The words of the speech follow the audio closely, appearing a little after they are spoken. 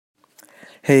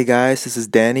Hey guys, this is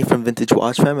Danny from Vintage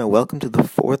Watch Fam, and welcome to the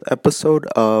fourth episode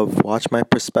of Watch My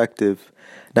Perspective.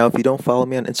 Now, if you don't follow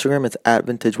me on Instagram, it's at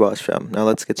Vintage Watch Fam. Now,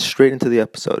 let's get straight into the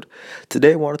episode.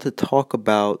 Today, I wanted to talk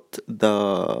about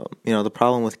the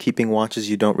problem with keeping watches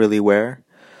you don't really wear.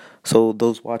 So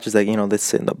those watches that they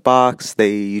sit in the box,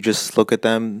 you just look at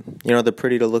them. They're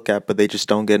pretty to look at, but they just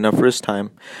don't get enough wrist time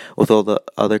with all the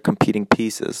other competing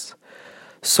pieces.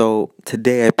 So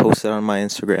today I posted on my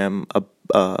Instagram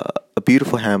a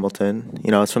beautiful Hamilton.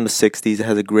 It's from the 60s. It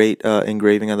has a great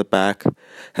engraving on the back.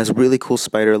 Has really cool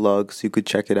spider lugs. You could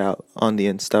check it out on the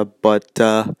Insta. But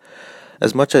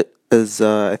as much as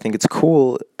I think it's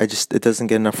cool, it doesn't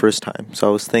get enough first time. So I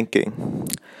was thinking,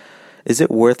 is it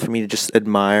worth for me to just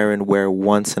admire and wear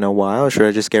once in a while, or should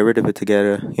I just get rid of it to get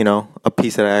a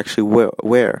piece that I actually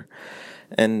wear?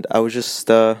 And I was just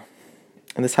and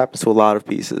this happens to a lot of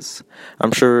pieces.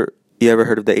 I'm sure you ever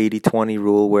heard of the 80-20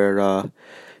 rule where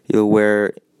you'll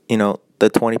wear, the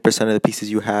 20% of the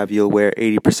pieces you have, you'll wear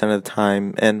 80% of the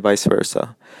time and vice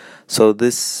versa. So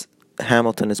this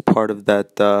Hamilton is part of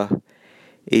that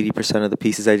 80% of the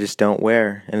pieces I just don't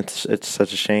wear. And it's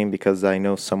such a shame because I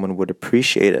know someone would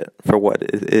appreciate it for what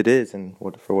it is and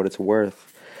for what it's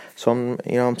worth. So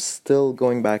I'm still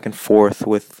going back and forth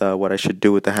with what I should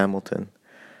do with the Hamilton.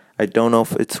 I don't know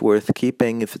if it's worth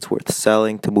keeping, if it's worth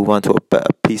selling to move on to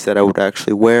a piece that I would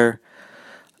actually wear.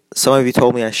 Some of you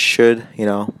told me I should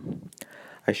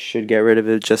get rid of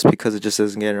it just because it just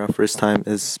doesn't get enough wrist time,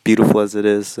 as beautiful as it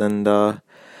is, and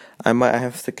I might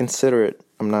have to consider it.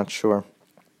 I'm not sure.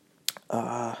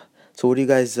 So what do you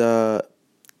guys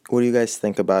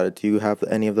think about it? Do you have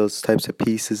any of those types of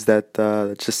pieces that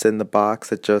just sit in the box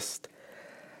that just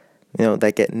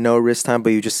that get no wrist time,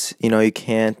 but you just you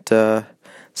can't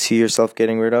see yourself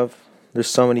getting rid of? There's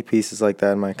so many pieces like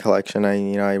that in my collection.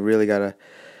 I really gotta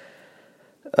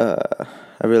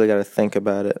think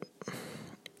about it.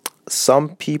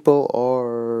 Some people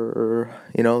are,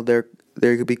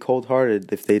 they could be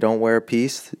cold-hearted if they don't wear a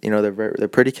piece. They're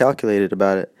pretty calculated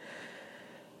about it.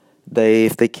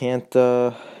 If they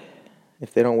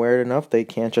don't wear it enough, they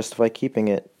can't justify keeping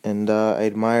it, and I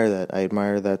admire that. I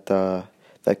admire that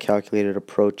calculated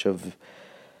approach of,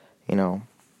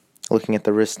 looking at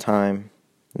the wrist time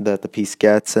that the piece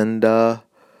gets, and how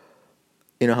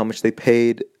much they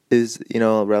paid is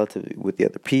relative with the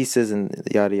other pieces, and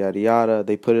yada yada yada.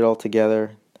 They put it all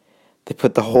together. They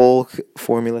put the whole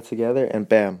formula together, and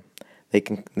bam, they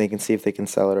can see if they can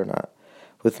sell it or not.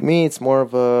 With me, it's more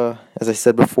of as I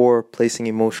said before, placing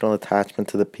emotional attachment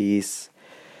to the piece.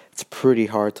 It's pretty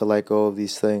hard to let go of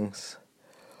these things.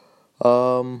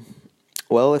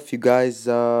 Well, if you guys,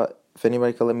 if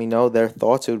anybody could let me know their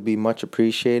thoughts, it would be much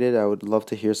appreciated. I would love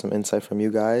to hear some insight from you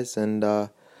guys, and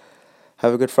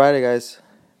have a good Friday, guys.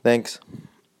 Thanks.